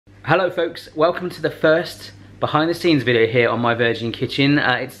Hello folks, welcome to the first behind the scenes video here on my Virgin Kitchen.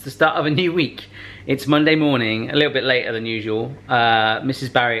 It's the start of a new week. It's Monday morning, a little bit later than usual.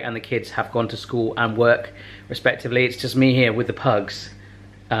 Mrs. Barry and the kids have gone to school and work respectively. It's just me here with the pugs,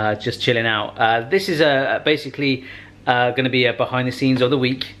 just chilling out. This is basically going to be a behind the scenes of the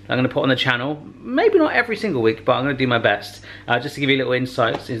week. I'm going to put on the channel, maybe not every single week, but I'm going to do my best just to give you little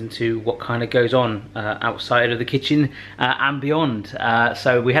insights into what kind of goes on outside of the kitchen and beyond.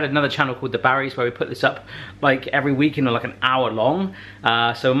 So we had another channel called The Barrys where we put this up like every week in like an hour long.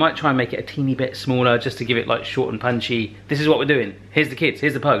 So I might try and make it a teeny bit smaller just to give it like short and punchy. This is what we're doing. Here's the kids,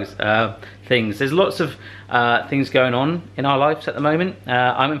 here's the pugs, things. There's lots of things going on in our lives at the moment.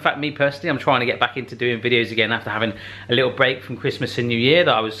 In fact, me personally, I'm trying to get back into doing videos again after having a little break from Christmas and New Year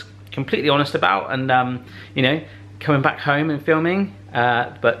that I was completely honest about, and you know, coming back home and filming.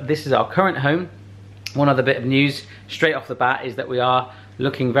 But this is our current home. One other bit of news straight off the bat is that we are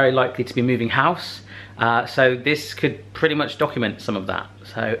looking very likely to be moving house. So this could pretty much document some of that.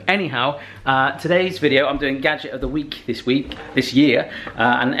 So anyhow, today's video, I'm doing gadget of the week this year,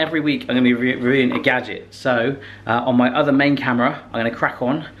 and every week I'm going to be reviewing a gadget. So on my other main camera, I'm going to crack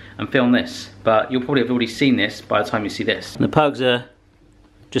on and film this, but you'll probably have already seen this by the time you see this. And the pugs are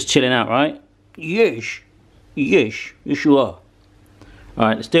just chilling out, right? Yes, yes, yes you are. All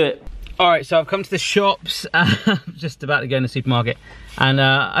right, let's do it. All right, so I've come to the shops, just about to go in the supermarket, and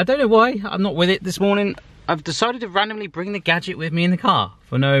I don't know why I'm not with it this morning. I've decided to randomly bring the gadget with me in the car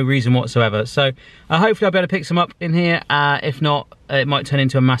for no reason whatsoever. So hopefully I'll be able to pick some up in here. If not, it might turn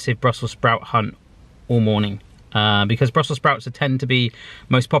into a massive Brussels sprout hunt all morning. Because Brussels sprouts tend to be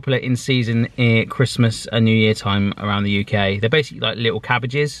most popular in season at Christmas and New Year time around the UK. They're basically like little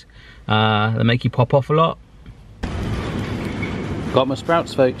cabbages that make you pop off a lot. Got my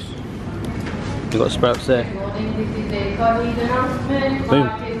sprouts, folks. We've got sprouts there. Boom.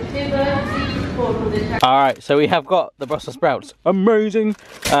 Alright, so we have got the Brussels sprouts. Amazing!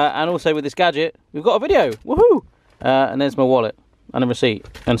 And also with this gadget, we've got a video. Woohoo! And there's my wallet, and a receipt,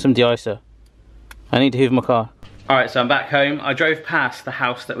 and some de-icer. I need to hoover my car. Alright, so I'm back home. I drove past the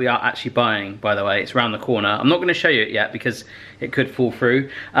house that we are actually buying, by the way. It's around the corner. I'm not going to show you it yet because it could fall through.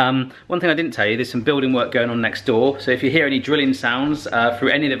 One thing I didn't tell you, there's some building work going on next door. So if you hear any drilling sounds through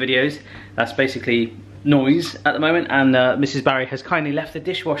any of the videos, that's basically noise at the moment. And Mrs. Barry has kindly left the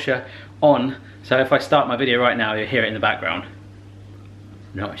dishwasher on. So if I start my video right now, you'll hear it in the background.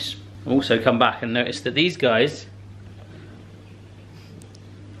 Nice. I've also come back and noticed that these guys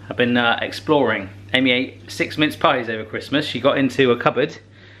have been exploring. Amy ate 6 mince pies over Christmas. She got into a cupboard,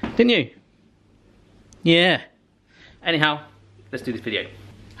 didn't you? Yeah. Anyhow, let's do this video.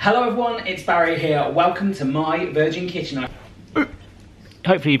 Hello everyone, it's Barry here. Welcome to my Virgin Kitchen.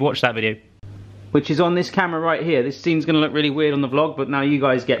 Hopefully you've watched that video, which is on this camera right here. This scene's gonna look really weird on the vlog, but now you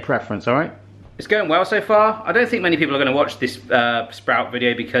guys get preference, all right? It's going well so far. I don't think many people are going to watch this sprout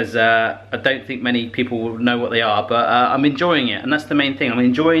video because I don't think many people will know what they are, but I'm enjoying it, and that's the main thing. I'm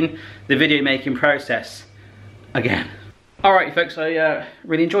enjoying the video making process again. Alright folks, I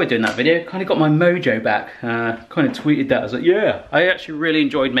really enjoyed doing that video. Kind of got my mojo back. Kind of tweeted that. I was like, yeah, I actually really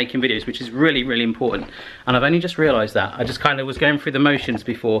enjoyed making videos, which is really, really important. And I've only just realised that. I just kind of was going through the motions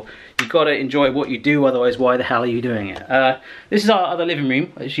before. You've got to enjoy what you do, otherwise why the hell are you doing it? This is our other living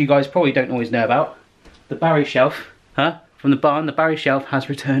room, which you guys probably don't always know about. The Barry shelf, from the barn, the Barry shelf has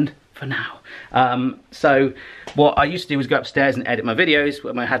returned for now. So what I used to do was go upstairs and edit my videos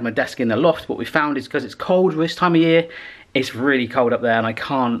when I had my desk in the loft. What we found is because it's cold this time of year, it's really cold up there and I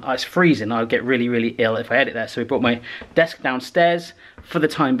can't, it's freezing. I'll get really, really ill if I edit there. So we brought my desk downstairs for the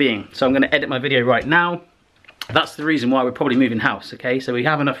time being. So I'm going to edit my video right now. That's the reason why we're probably moving house, okay? So we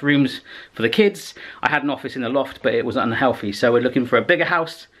have enough rooms for the kids. I had an office in the loft, but it was unhealthy. So we're looking for a bigger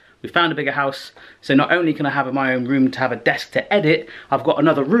house. We found a bigger house. So not only can I have my own room to have a desk to edit, I've got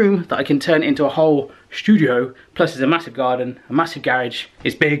another room that I can turn into a whole studio. Plus there's a massive garden, a massive garage.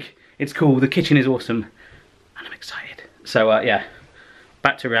 It's big, it's cool, the kitchen is awesome, and I'm excited. So yeah,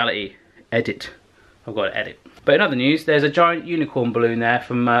 back to reality, edit. I've got to edit. But in other news, there's a giant unicorn balloon there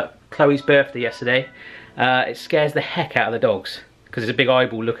from Chloe's birthday yesterday. It scares the heck out of the dogs because there's a big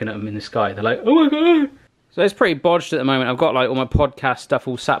eyeball looking at them in the sky. They're like, oh my god. So it's pretty bodged at the moment. I've got like all my podcast stuff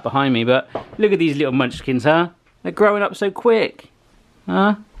all sat behind me, but look at these little munchkins, huh? They're growing up so quick,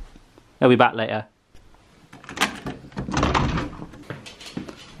 huh? They'll be back later.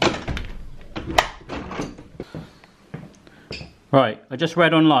 Right, I just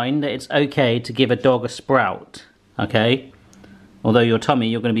read online that it's okay to give a dog a sprout, okay? Although your tummy,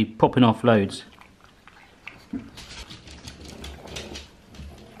 you're going to be popping off loads.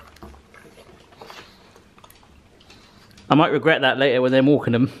 I might regret that later when they're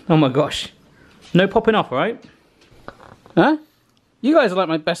walking them. Oh my gosh. No popping off, right? Huh? You guys are like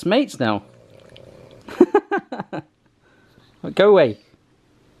my best mates now. Go away.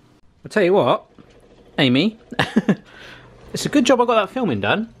 I'll tell you what, Amy. It's a good job I got that filming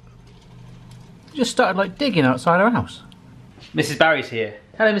done. I just started like digging outside our house. Mrs. Barry's here.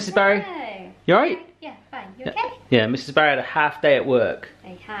 Hello, Mrs. Barry. Hello. You alright? Yeah, fine. You okay? Yeah, Mrs. Barry had a half day at work.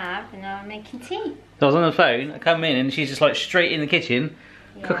 I have, and now I'm making tea. So I was on the phone, I come in and she's just like straight in the kitchen,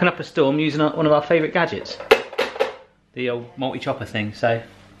 cooking up a storm using one of our favourite gadgets. The old multi-chopper thing. So,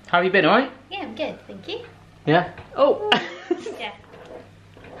 how have you been, alright? Yeah, I'm good, thank you. Yeah? Oh! Yeah.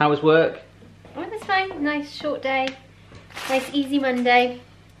 How was work? Oh, that's fine. Nice short day. Nice easy Monday.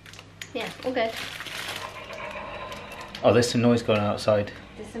 Yeah, all good. Oh, there's some noise going on outside.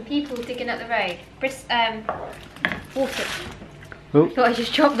 There's some people digging up the road. Water. Oh. I thought I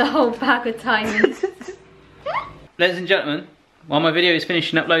just dropped the whole bag of diamonds. Ladies and gentlemen, while my video is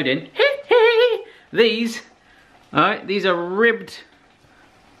finishing uploading, these, alright, these are ribbed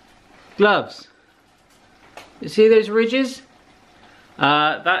gloves. You see those ridges?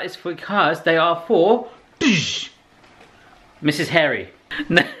 That is because they are for Mrs. Harry.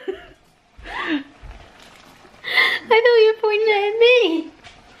 No. I thought you were pointing at me.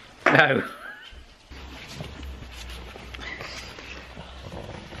 No.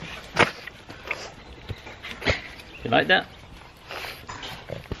 You like that?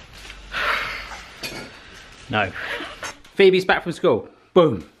 No. Phoebe's back from school.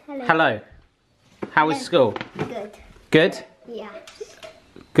 Boom. Hello. Hello. How was school? Good. Good? Yeah.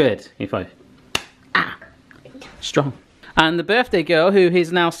 Good. You five. Ah. Strong. And the birthday girl, who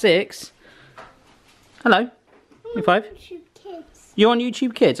is now 6. Hello. You five. Kids. You're on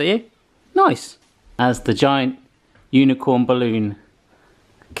YouTube Kids, are you? Nice. As the giant unicorn balloon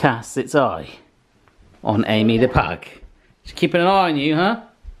casts its eye on Amy the pug. She's keeping an eye on you, huh?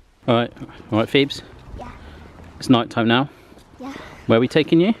 Alright, Phoebes. Yeah. It's night time now. Yeah. Where are we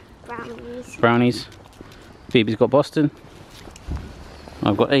taking you? Brownies. Brownies. Phoebe's got Boston.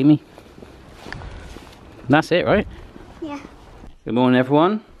 I've got Amy. That's it, right? Yeah. Good morning,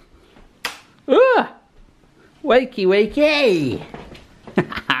 everyone. Ah! Wakey, wakey!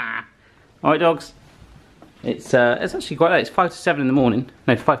 Alright, dogs. It's actually quite late. It's 5 to 7 in the morning.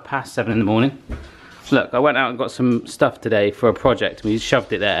 No, 5 past 7 in the morning. Look, I went out and got some stuff today for a project. We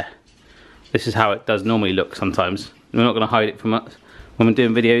shoved it there. This is how it does normally look sometimes. We're not going to hide it from us when we're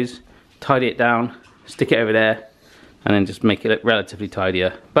doing videos. Tidy it down, stick it over there, and then just make it look relatively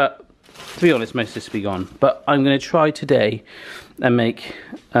tidier. But to be honest, most of this will be gone. But I'm going to try today and make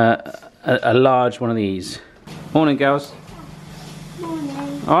a large one of these. Morning, girls.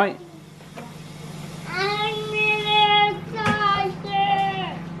 Morning. All right. I'm really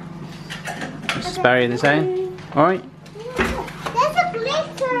excited. Mrs. Barry in the same. All right. There's a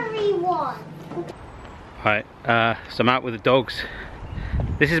glittery one. Right, so I'm out with the dogs.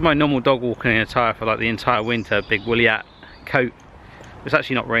 This is my normal dog walking attire for like the entire winter. Big woolly hat, coat. It's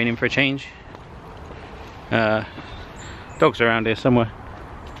actually not raining for a change. Dogs are around here somewhere.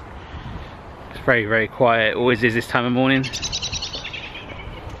 It's very, very quiet. It always is this time of morning.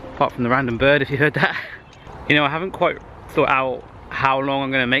 Apart from the random bird, if you heard that. You know, I haven't quite thought out how long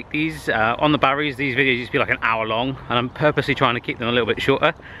I'm going to make these. On the Barrys, these videos used to be like an hour long, and I'm purposely trying to keep them a little bit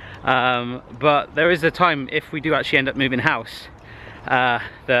shorter. But there is a time, if we do actually end up moving house,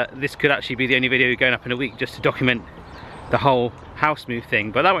 that this could actually be the only video going up in a week, just to document the whole house move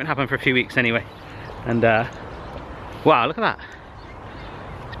thing. But that won't happen for a few weeks anyway. And wow, look at that.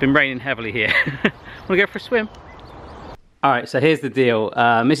 It's been raining heavily here. Wanna go for a swim? Alright, so here's the deal.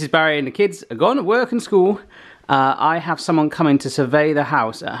 Mrs. Barry and the kids are gone at work and school. I have someone coming to survey the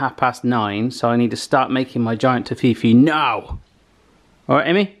house at 9:30, so I need to start making my Giant Toffifee now. Alright,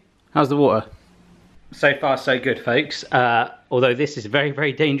 Amy? How's the water? So far, so good, folks. Although this is very,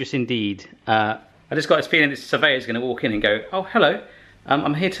 very dangerous indeed. I just got this feeling this surveyor is going to walk in and go, "Oh, hello.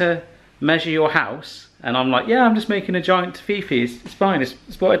 I'm here to measure your house." And I'm like, "Yeah, I'm just making a Giant Toffifee. It's fine. It's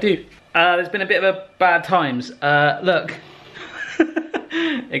what I do." There's been a bit of a bad times. Look.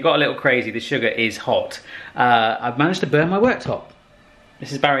 It got a little crazy. The sugar is hot. I've managed to burn my worktop.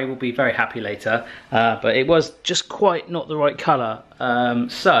 Mrs. Barry will be very happy later, but it was just quite not the right colour.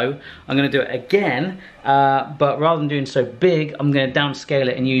 So I'm going to do it again, but rather than doing so big, I'm going to downscale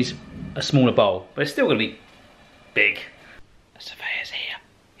it and use a smaller bowl. But it's still going to be big. The surveyor's here.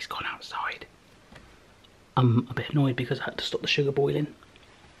 He's gone outside. I'm a bit annoyed because I had to stop the sugar boiling.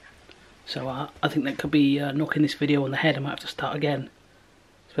 So I think that could be knocking this video on the head. I might have to start again.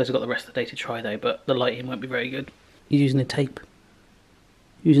 I suppose I've got the rest of the day to try though, but the lighting won't be very good. He's using a tape.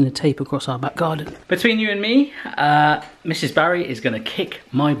 using the tape across our back garden. Between you and me, Mrs. Barry is gonna kick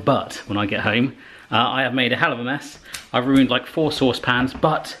my butt when I get home. I have made a hell of a mess. I've ruined like 4 saucepans,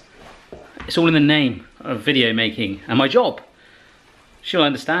 but it's all in the name of video making and my job. She'll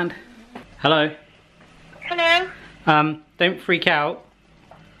understand. Hello. Hello? Don't freak out.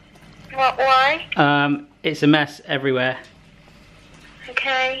 What, why? It's a mess everywhere.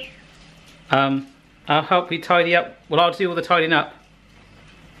 Okay. I'll help you tidy up. Well, I'll do all the tidying up.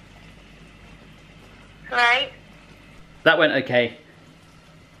 Right. That went okay.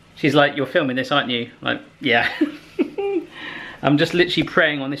 She's like, you're filming this, aren't you? Like, yeah. I'm just literally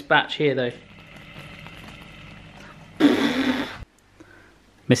praying on this batch here, though.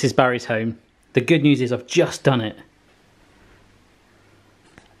 Mrs. Barry's home. The good news is I've just done it.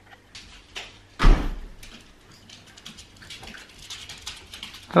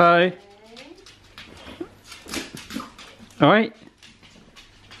 Hello. All right.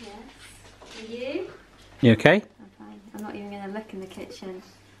 Yes. Are you? You okay? I'm fine. I'm not even going to look in the kitchen.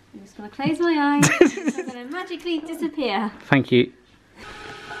 I'm just going to close my eyes. It's going to magically disappear. Thank you.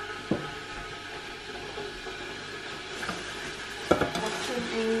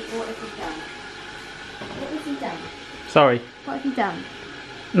 What have you done? What have you done? Sorry. What have you done?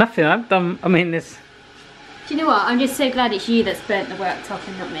 Nothing. I've done. I mean, this. Do you know what? I'm just so glad it's you that's burnt the worktop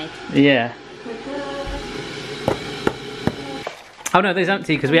and not me. Yeah. Oh no, there's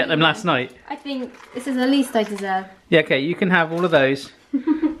empty because we ate them last night. I think this is the least I deserve. Yeah, okay, you can have all of those,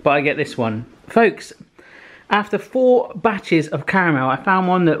 but I get this one. Folks, after 4 batches of caramel, I found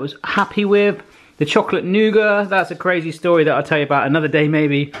one that I was happy with. The chocolate nougat, that's a crazy story that I'll tell you about another day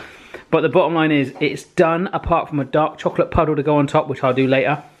maybe. But the bottom line is, it's done apart from a dark chocolate puddle to go on top, which I'll do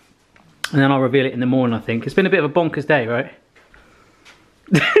later. And then I'll reveal it in the morning, I think. It's been a bit of a bonkers day, right?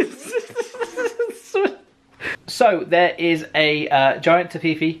 So there is a Giant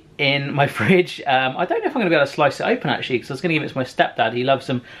Toffifee in my fridge. I don't know if I'm going to be able to slice it open actually, because I was going to give it to my stepdad. He loves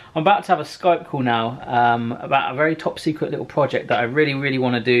them. I'm about to have a Skype call now about a very top secret little project that I really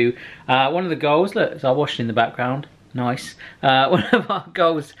want to do. One of the goals, look, there's our washing in the background. Nice. One of our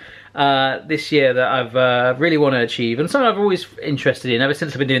goals this year that I've really want to achieve, and something I've always interested in ever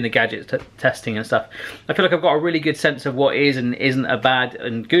since I've been doing the gadget testing and stuff. I feel like I've got a really good sense of what is and isn't a bad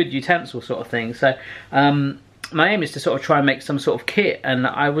and good utensil sort of thing. So my aim is to sort of try and make some sort of kit, and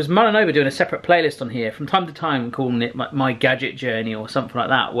I was mulling over doing a separate playlist on here from time to time, calling it my gadget journey or something like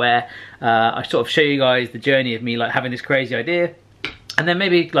that, where I sort of show you guys the journey of me like having this crazy idea, and then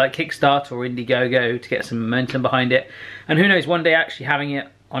maybe like Kickstarter or Indiegogo to get some momentum behind it, and who knows, one day actually having it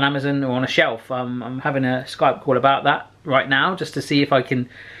on Amazon or on a shelf. I'm having a Skype call about that right now, just to see if I can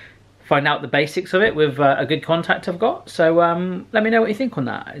find out the basics of it with a good contact I've got. So let me know what you think on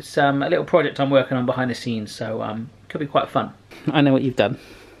that. It's a little project I'm working on behind the scenes, so could be quite fun. I know what you've done.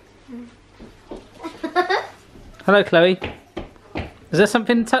 Hello, Chloe. Is there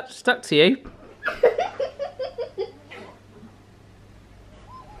something stuck to you?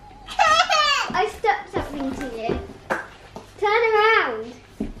 I stuck something to you. Turn around.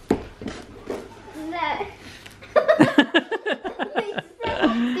 No.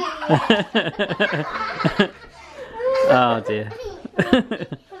 Oh dear.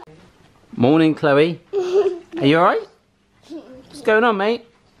 Morning, Chloe. Are you alright? What's going on, mate?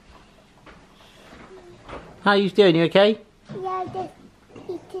 How are you doing? You okay? Yeah, I just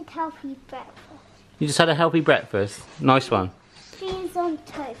eated healthy breakfast. You just had a healthy breakfast. Nice one. Cheese on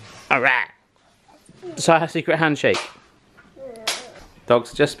toast. Alright. So I have a secret handshake.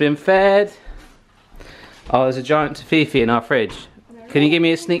 Dog's just been fed. Oh, there's a Giant Toffifee in our fridge. Can you give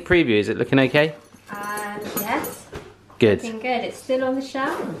me a sneak preview? Is it looking okay? Yes. Good. Looking good. It's still on the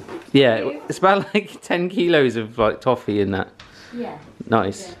shelf. Yeah, it's about like 10 kilos of like toffee in that. Yeah.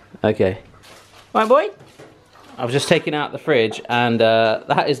 Nice. Okay. Right, boy. I've just taken out the fridge, and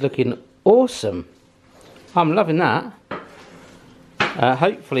that is looking awesome. I'm loving that.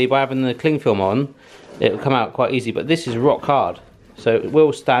 Hopefully by having the cling film on, it'll come out quite easy, but this is rock hard. So it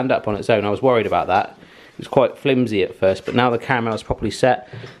will stand up on its own. I was worried about that. It was quite flimsy at first, but now the caramel is properly set.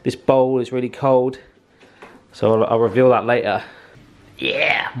 This bowl is really cold, so I'll reveal that later.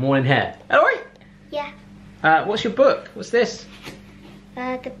 Yeah, morning hair. Alright. Yeah. What's your book? What's this?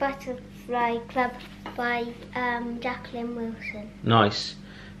 The Butterfly Club by Jacqueline Wilson. Nice.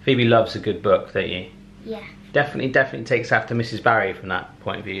 Phoebe loves a good book, don't you? Yeah. Definitely takes after Mrs. Barry from that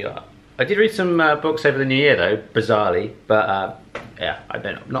point of view. I did read some books over the new year though, bizarrely, but yeah,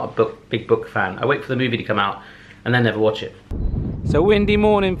 I'm not a big book fan. I wait for the movie to come out and then never watch it. So windy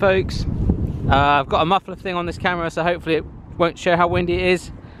morning, folks. I've got a muffler thing on this camera, so hopefully it won't show how windy it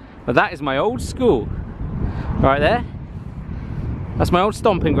is. But that is my old school, right there. That's my old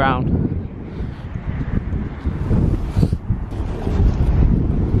stomping ground.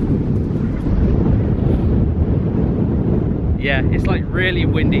 Yeah, it's like really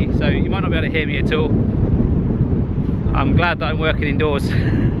windy, so you might not be able to hear me at all. I'm glad that I'm working indoors.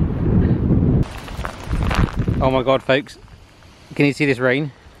 Oh my god, folks. Can you see this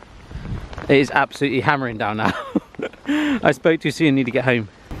rain? It is absolutely hammering down now. I spoke too soon, need to get home.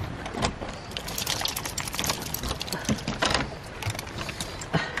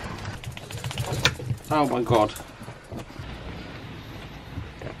 Oh my god.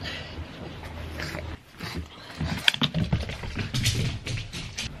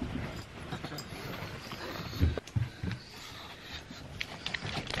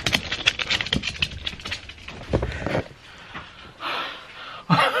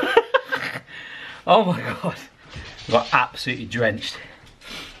 Oh my god, I got absolutely drenched.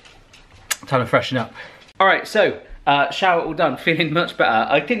 Time to freshen up. Alright, so shower all done, feeling much better.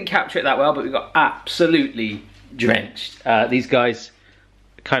 I didn't capture it that well, but we got absolutely drenched. These guys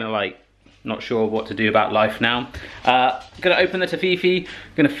kind of like not sure what to do about life now. Gonna open the Toffifee,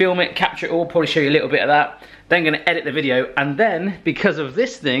 gonna film it, capture it all, probably show you a little bit of that. Then gonna edit the video, and then because of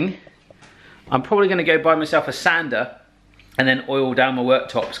this thing, I'm probably gonna go buy myself a sander and then oil down my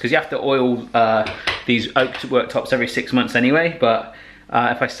worktops, because you have to oil these oak worktops every 6 months anyway, but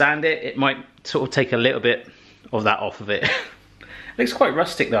if I sand it, it might sort of take a little bit of that off of it. It looks quite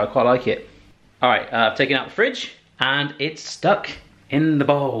rustic though, I quite like it. Alright, I've taken out the fridge and it's stuck in the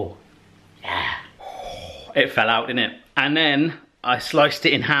bowl. Yeah. It fell out, didn't it? And then I sliced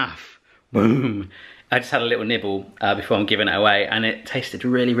it in half. Boom. I just had a little nibble before I'm giving it away, and it tasted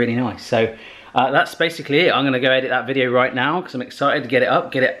really, really nice. So that's basically it. I'm gonna go edit that video right now because I'm excited to get it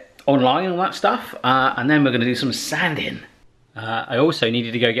up, get it online and all that stuff. And then we're gonna do some sanding. I also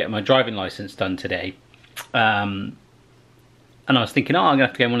needed to go get my driving license done today. And I was thinking, oh, I'm gonna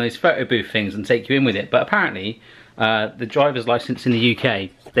have to go on one of those photo booth things and take you in with it. But apparently, the driver's license in the UK,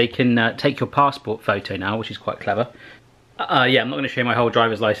 they can take your passport photo now, which is quite clever. Yeah, I'm not gonna show you my whole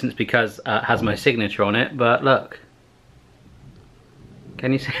driver's license because it has my signature on it, but look.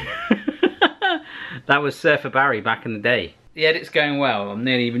 Can you see? That was Surfer Barry back in the day. The edit's going well, I'm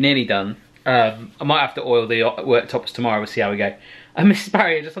nearly done. I might have to oil the worktops tomorrow, we'll see how we go. And Mrs.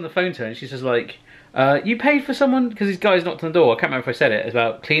 Barry, just on the phone to her, and she's just like, you paid for someone, because these guys knocked on the door, I can't remember if I said it, it's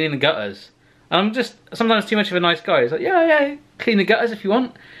about cleaning the gutters. And I'm just, sometimes too much of a nice guy, it's like, yeah, clean the gutters if you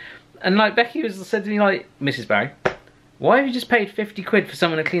want. And like, Becky said to me like, Mrs. Barry, why have you just paid 50 quid for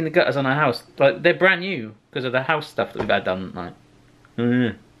someone to clean the gutters on our house? Like, they're brand new, because of the house stuff that we've had done, like.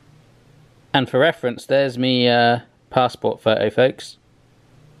 And for reference, there's me passport photo, folks.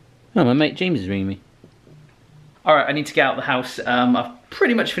 Oh, my mate James is ringing me. Alright, I need to get out of the house. I've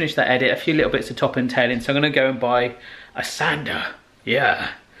pretty much finished that edit. A few little bits of top and tail in, so I'm going to go and buy a sander.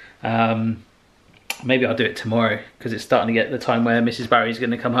 Yeah. Maybe I'll do it tomorrow, because it's starting to get the time where Mrs. Barry's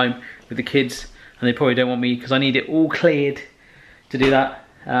going to come home with the kids, and they probably don't want me, because I need it all cleared to do that.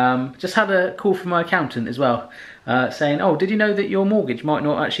 Just had a call from my accountant as well, saying, oh, did you know that your mortgage might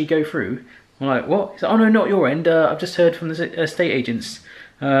not actually go through? I'm like, what? He's like, oh no, not your end. I've just heard from the estate agents.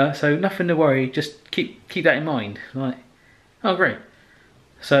 So nothing to worry, just keep that in mind. I'm like, oh great.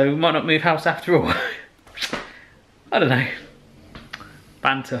 So we might not move house after all. I don't know.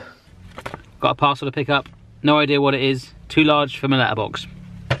 Banter. Got a parcel to pick up. No idea what it is. Too large for my letterbox.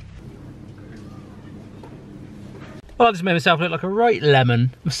 Well, I just made myself look like a right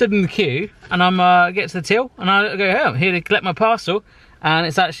lemon. I'm stood in the queue and I'm get to the till and I go, hey, I'm here to collect my parcel. And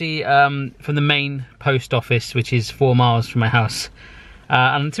it's actually from the main post office, which is 4 miles from my house.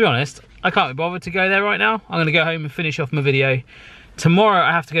 And to be honest, I can't be bothered to go there right now. I'm gonna go home and finish off my video. Tomorrow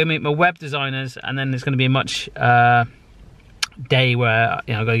I have to go meet my web designers, and then there's gonna be a much day where,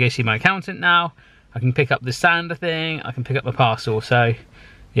 you know, I'm gonna go see my accountant now. I can pick up the sander thing, I can pick up my parcel, so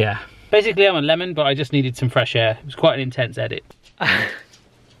yeah. Basically I'm a lemon, but I just needed some fresh air. It was quite an intense edit.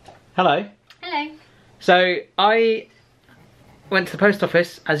 Hello. Hello. So I went to the post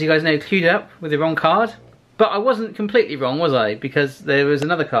office, as you guys know, queued up with the wrong card. But I wasn't completely wrong, was I? Because there was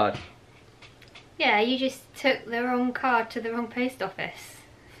another card. Yeah, you just took the wrong card to the wrong post office.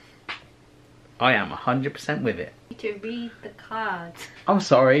 I am 100% with it. You need to read the card. I'm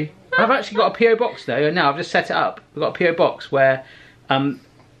sorry. I've actually got a PO box though, and now I've just set it up. We've got a PO box where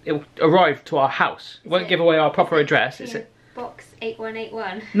it will arrive to our house. It won't give away our proper address. It's a box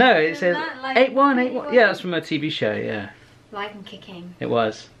 8181. No, it says like 8181. Yeah, that's from a TV show, yeah. Live and kicking. It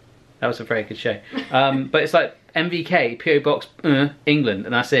was. That was a very good show. But it's like MVK, PO Box, England,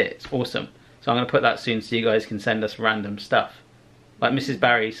 and that's it. It's awesome. So I'm going to put that soon so you guys can send us random stuff. Like Mrs.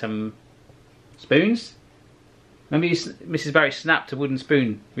 Barry, some spoons? Remember Mrs. Barry snapped a wooden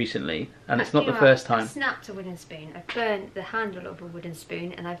spoon recently, and it's not the first time. I snapped a wooden spoon. I burnt the handle of a wooden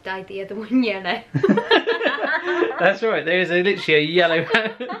spoon, and I've dyed the other one yellow. That's right. There is literally a yellow.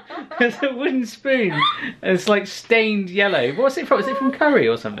 There's a wooden spoon, and it's like stained yellow. What's it from? Is it from curry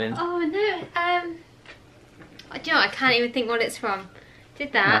or something? Oh no. Do you know what? I can't even think what it's from.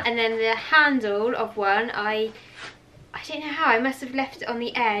 Did that, and then the handle of one, I don't know how. I must have left it on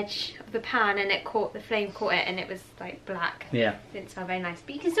the edge of the pan, and the flame caught it, and it was like black. Yeah. Didn't smell very nice,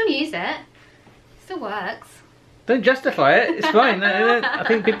 but you can still use it. It still works. Don't justify it. It's fine. I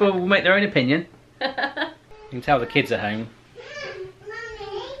think people will make their own opinion. You can tell the kids at home.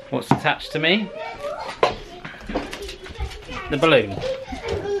 What's attached to me? The balloon.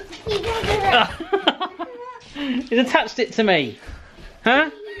 He's attached it to me. Huh?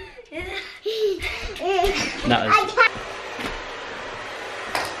 No.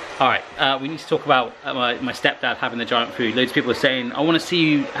 Alright, we need to talk about my stepdad having the giant food. Loads of people are saying, I want to see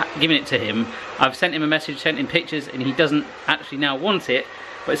you giving it to him. I've sent him a message, sent him pictures, and he doesn't actually now want it.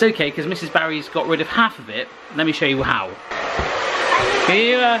 But it's okay, because Mrs. Barry's got rid of half of it. Let me show you how. Can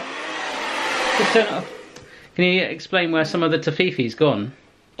you, just turn it off? Can you explain where some of the Toffifee's gone?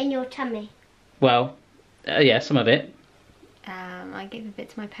 In your tummy. Well, yeah, some of it. I gave a bit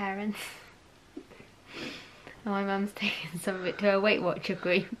to my parents. And my mum's taken some of it to her Weight Watcher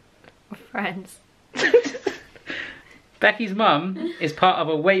group of friends. Becky's mum is part of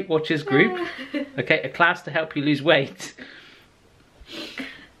a Weight Watchers group. Okay, a class to help you lose weight.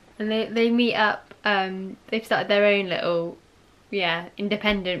 And they meet up, they've started their own little,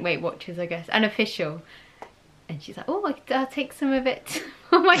 independent Weight Watchers, I guess, unofficial. And she's like, oh, I'll take some of it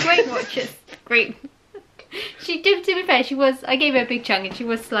on my Weight Watchers group. She did, to be fair, I gave her a big chunk and she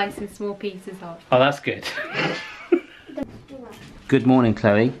was slicing small pieces off. Oh, that's good. Good morning,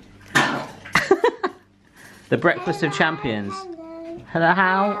 Chloe. The breakfast of champions. Hello,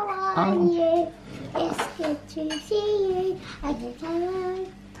 how are you? It's good to see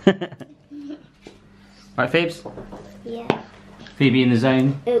you. Right, Phoebes? Yeah. Phoebe in the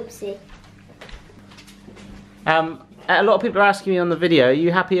zone. Oopsie. A lot of people are asking me on the video, are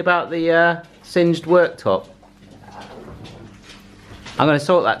you happy about the singed worktop? I'm going to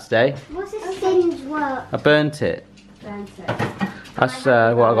sort that today. What's a singed work? I burnt it. Burnt it. That's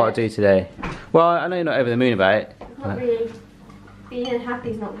what I've got to do today. Well, I know you're not over the moon about it. Not really. Being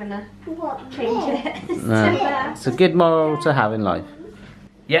unhappy's not gonna change it. No. It's a good moral to have in life.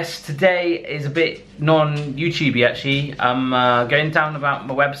 Yes, today is a bit non-YouTubey actually. I'm going down about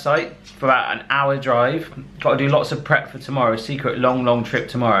my website for about an hour drive. Got to do lots of prep for tomorrow. Secret long trip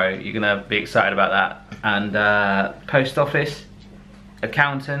tomorrow. You're gonna be excited about that. And post office,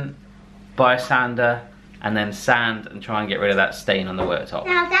 accountant, buy a sander, and then sand and try and get rid of that stain on the worktop.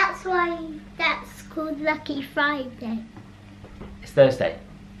 Now that's why that's called Lucky Friday. It's Thursday.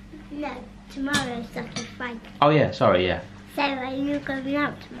 No, tomorrow's Lucky Friday. Oh yeah, sorry, yeah. So are you going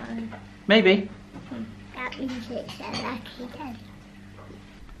out tomorrow? Maybe. That means it's a lucky day.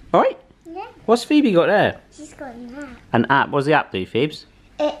 Alright. Yeah. What's Phoebe got there? She's got an app. An app. What's the app do, Phoebes?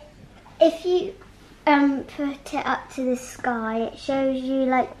 If you put it up to the sky, it shows you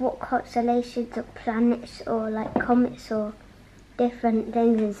like what constellations or planets or like comets or different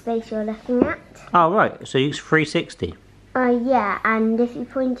things in space you're looking at. Oh right, so it's 360. Yeah, and if you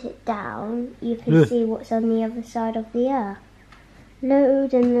point it down, you can see what's on the other side of the Earth.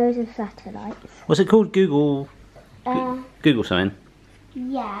 Loads and loads of satellites. What's it called? Google Google something?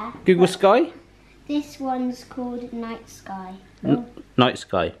 Yeah. Google Sky? This one's called Night Sky. Night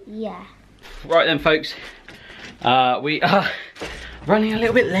Sky. Yeah. Right then folks, we are running a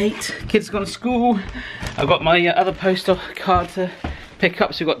little bit late. Kids have gone to school. I've got my other postal card to pick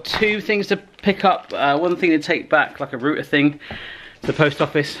up, so we've got two things to pick up. One thing to take back, like a router thing to the post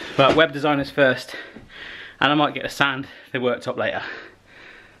office, but web designers first, and I might get a sand the worktop later.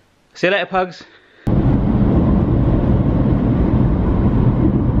 See you later, pugs.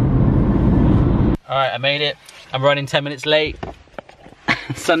 Alright, I made it. I'm running 10 minutes late.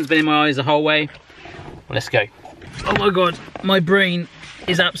 The sun's been in my eyes the whole way. Well, let's go. Oh my god, my brain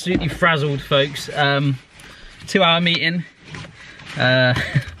is absolutely frazzled, folks. 2-hour meeting.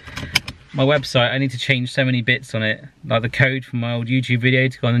 My website, I need to change so many bits on it, like the code from my old YouTube video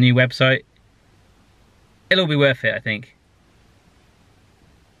to go on the new website. It'll be worth it, I think.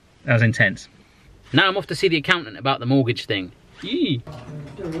 That was intense. Now I'm off to see the accountant about the mortgage thing. Yee.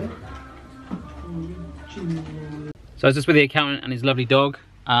 So I was just with the accountant and his lovely dog.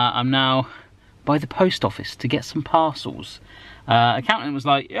 I'm now by the post office to get some parcels. Accountant was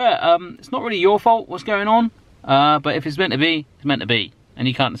like, yeah, it's not really your fault what's going on, but if it's meant to be, it's meant to be. And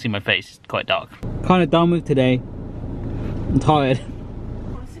you can't see my face, it's quite dark. Kind of done with today. I'm tired.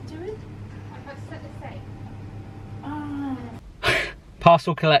 What's it doing? I'm about to set the safe.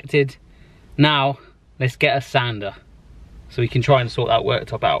 Parcel collected. Now, let's get a sander so we can try and sort that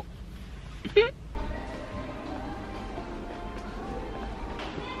worktop out.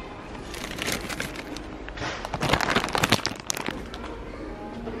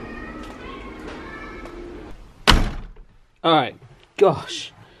 Alright,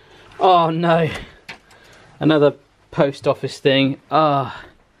 gosh. Oh no. Another post office thing. Ah.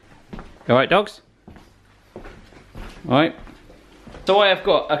 Alright, dogs? Alright. So I have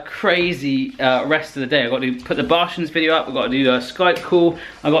got a crazy rest of the day. I've got to put the Bartians video up, I've got to do a Skype call,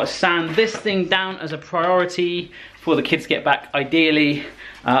 I've got to sand this thing down as a priority before the kids get back, ideally.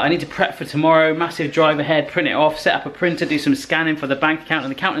 I need to prep for tomorrow, massive drive ahead, print it off, set up a printer, do some scanning for the bank account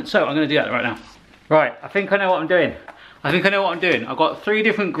and the accountant. So I'm going to do that right now. Right, I think I know what I'm doing. I've got 3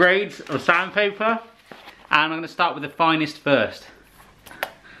 different grades of sandpaper, and I'm going to start with the finest first.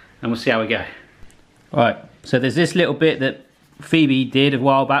 And we'll see how we go. Right, so there's this little bit that Phoebe did a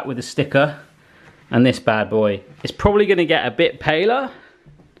while back with a sticker, and this bad boy. It's probably going to get a bit paler,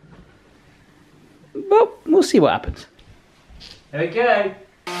 but we'll see what happens. There we go.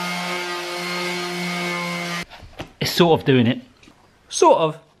 It's sort of doing it. Sort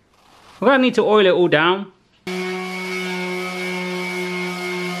of. We're going to need to oil it all down.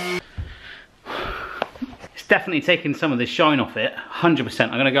 It's definitely taking some of the shine off it, 100%.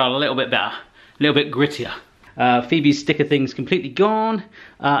 I'm going to go a little bit better, a little bit grittier. Phoebe's sticker thing's completely gone,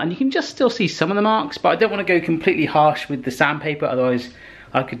 and you can just still see some of the marks, but I don't want to go completely harsh with the sandpaper, otherwise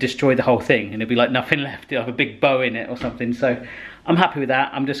I could destroy the whole thing and it'd be like nothing left. It'll have a big bow in it or something. So I'm happy with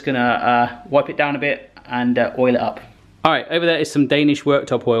that. I'm just gonna wipe it down a bit and oil it up. All right, over there is some Danish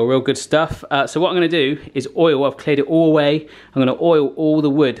worktop oil, real good stuff. So what I'm gonna do is oil, I've cleared it all away. I'm gonna oil all the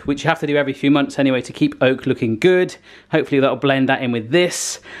wood, which you have to do every few months anyway to keep oak looking good. Hopefully that'll blend that in with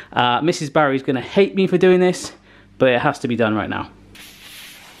this. Mrs. Barry's gonna hate me for doing this, but it has to be done right now.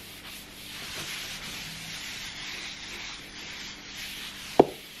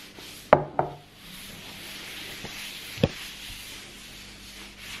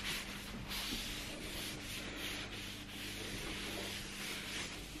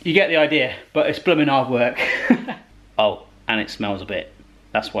 You get the idea, but it's blooming hard work. Oh, and it smells a bit.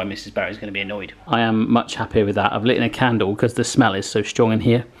 That's why Mrs. Barry's going to be annoyed. I am much happier with that. I've lit in a candle because the smell is so strong in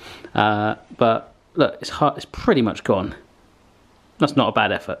here. But look, it's pretty much gone. That's not a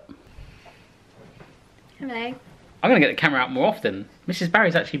bad effort. Hello. I'm going to get the camera out more often. Mrs.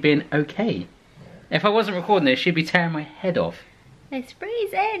 Barry's actually been okay. If I wasn't recording this, she'd be tearing my head off. It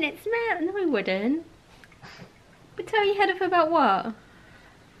sprays in, it smells. No, I wouldn't. But tear your head off about what?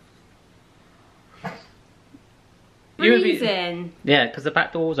 Reason. Yeah, because the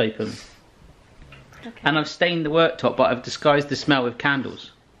back door's open. Okay. And I've stained the worktop, but I've disguised the smell with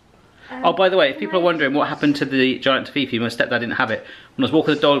candles. Oh, by the way, if people are wondering what happened to the Giant Toffifee, my stepdad didn't have it. When I was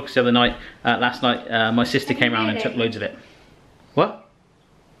walking the dogs the other night, last night, my sister came around and took loads of it. What?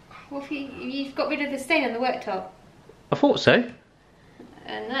 What if you've got rid of the stain on the worktop? I thought so.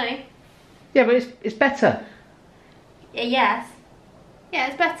 No. Yeah, but it's better. Yes. Yeah,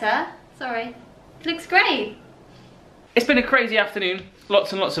 it's better. Sorry. It looks great. It's been a crazy afternoon.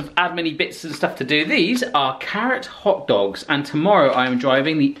 Lots and lots of admin-y bits and stuff to do. These are carrot hot dogs, and tomorrow I am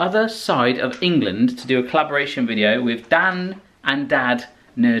driving the other side of England to do a collaboration video with Dan and Dad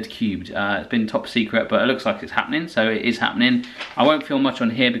Nerd Cubed. It's been top secret, but it looks like it's happening, so it is happening. I won't film much on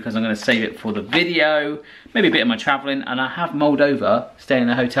here because I'm going to save it for the video, maybe a bit of my travelling, and I have mulled over staying in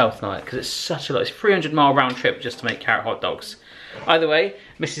a hotel tonight because it's such a lot. It's a 300-mile round trip just to make carrot hot dogs. Either way,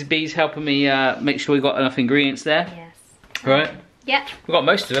 Mrs. B's helping me make sure we've got enough ingredients there. Yes. Right? Yep. We've got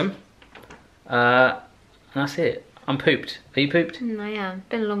most of them. And that's it. I'm pooped. Are you pooped? I am.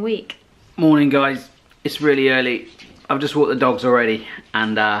 Been a long week. Morning, guys. It's really early. I've just walked the dogs already,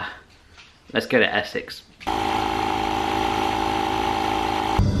 and let's go to Essex.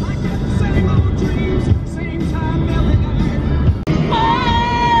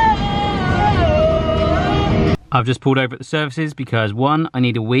 I've just pulled over at the services because 1, I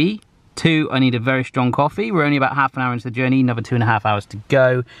need a wee. 2, I need a very strong coffee. We're only about half an hour into the journey, another 2.5 hours to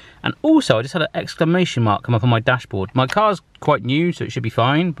go. And also, I just had an exclamation mark come up on my dashboard. My car's quite new, so it should be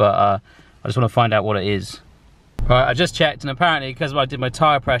fine, but I just want to find out what it is. Right, I just checked, and apparently, because I did my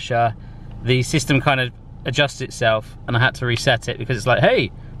tyre pressure, the system kind of adjusts itself, and I had to reset it because it's like,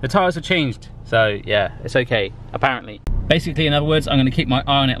 hey, the tyres have changed. So, yeah, it's okay, apparently. Basically, in other words, I'm going to keep my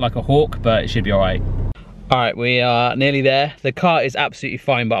eye on it like a hawk, but it should be all right. Alright, we are nearly there. The car is absolutely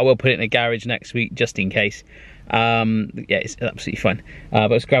fine, but I will put it in a garage next week just in case. Yeah, it's absolutely fine.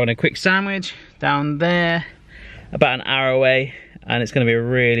 But let's grab a quick sandwich down there. about an hour away, and it's going to be a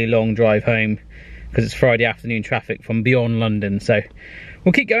really long drive home because it's Friday afternoon traffic from beyond London. So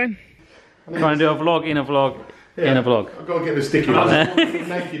we'll keep going. Trying to do a vlog in a vlog in a vlog. I've got to get the sticky one. I'll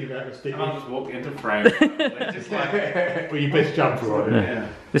just walk into frame. Just like, Well, your best jumper on it. yeah.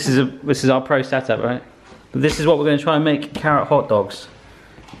 This is our pro setup, right? But this is what we're going to try and make: carrot hot dogs.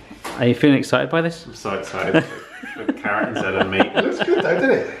 Are you feeling excited by this? I'm so excited. The carrot instead of meat. It looks good though,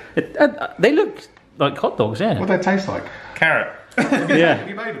 doesn't it? They look like hot dogs, yeah. What do they taste like? Carrot. Yeah. Have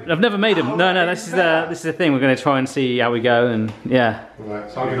you made them? I've never made them. No, this is the thing. We're going to try and see how we go, and yeah.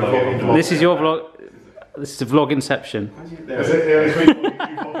 Right, so I'm going to vlog into This is your vlog. This is a vlog inception. That's it, yeah, this week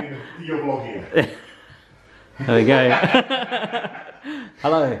you're vlogging. There we go.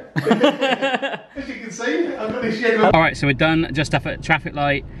 Hello. As you can see, I've got this yellow. Alright, so we're done just up at traffic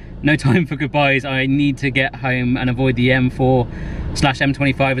light. No time for goodbyes. I need to get home and avoid the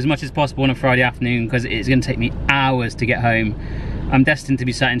M4/M25 as much as possible on a Friday afternoon because it's going to take me hours to get home. I'm destined to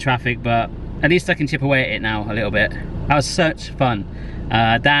be sat in traffic, but at least I can chip away at it now a little bit. That was such fun.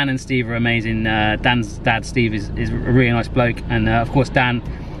 Dan and Steve are amazing. Dan's dad, Steve, is a really nice bloke, and of course Dan,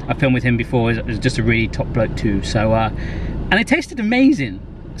 I filmed with him before, is just a really top bloke too. So, and it tasted amazing.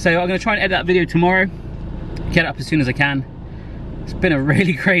 So I'm going to try and edit that video tomorrow, get it up as soon as I can. It's been a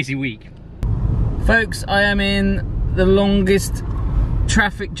really crazy week. Folks, I am in the longest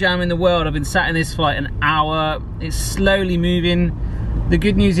traffic jam in the world. I've been sat in this for like an hour. It's slowly moving. The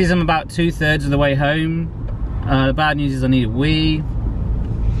good news is I'm about 2/3 of the way home. The bad news is I need a wee.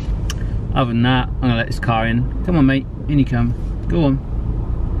 Other than that, I'm gonna let this car in. Come on, mate, in you come. Go on.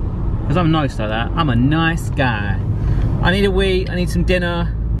 Because I'm nice like that. I'm a nice guy. I need a wee, I need some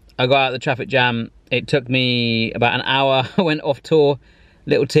dinner. I got out of the traffic jam. It took me about an hour. I went off tour.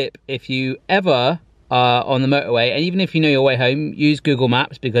 Little tip, if you ever are on the motorway, and even if you know your way home, use Google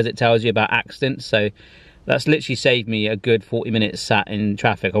Maps because it tells you about accidents. So that's literally saved me a good 40 minutes sat in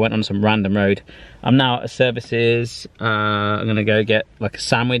traffic. I went on some random road. I'm now at a services. I'm gonna go get like a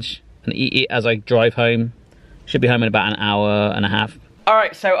sandwich and eat it as I drive home. Should be home in about an hour and a half.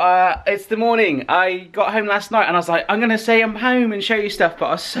 Alright, so it's the morning. I got home last night and I was like, I'm gonna say I'm home and show you stuff, but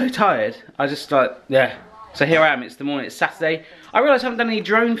I was so tired. I just like, yeah. So here I am, it's the morning, it's Saturday. I realised I haven't done any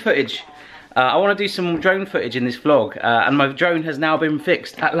drone footage. I want to do some drone footage in this vlog, and my drone has now been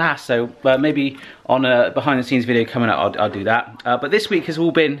fixed at last, so maybe on a behind the scenes video coming up I'll do that. But this week has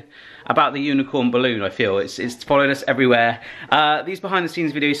all been about the unicorn balloon, I feel. It's followed us everywhere. These behind the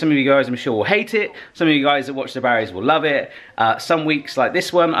scenes videos, some of you guys I'm sure will hate it, some of you guys that watch the barriers will love it. Some weeks like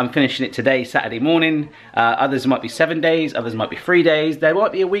this one, I'm finishing it today, Saturday morning. Others might be 7 days, others might be 3 days. There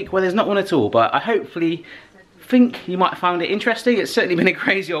might be a week where there's not one at all, but I hopefully think you might have found it interesting. It's certainly been a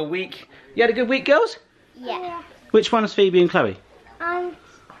crazy old week. You had a good week, girls? Yeah. Which one's Phoebe and Chloe? I'm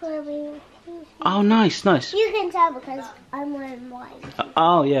Chloe. Oh, nice, nice. You can tell because I'm wearing white.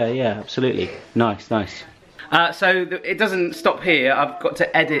 Oh, yeah, yeah, absolutely. Nice, nice. So it doesn't stop here. I've got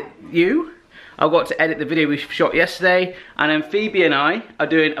to edit you. I've got to edit the video we shot yesterday. And then Phoebe and I are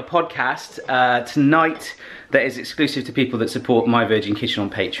doing a podcast tonight that is exclusive to people that support My Virgin Kitchen on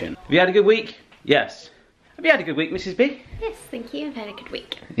Patreon. Have you had a good week? Yes. Have you had a good week, Mrs. B? Yes, thank you. I've had a good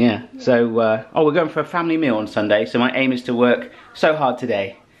week. Yeah. So, oh, we're going for a family meal on Sunday. So my aim is to work so hard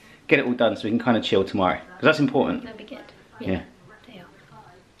today, get it all done so we can kind of chill tomorrow. Because that's important. That'd be good. Yeah. Day off.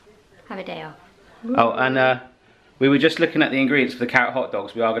 Have a day off. Oh, and we were just looking at the ingredients for the carrot hot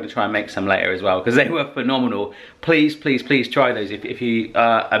dogs. We are going to try and make some later as well because they were phenomenal. Please, please, please try those if you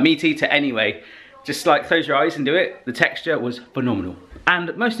are a meat eater anyway. Just like close your eyes and do it. The texture was phenomenal.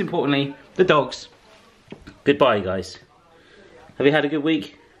 And most importantly, the dogs. Goodbye, guys. Have you had a good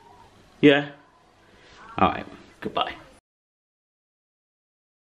week? Yeah? Alright, goodbye.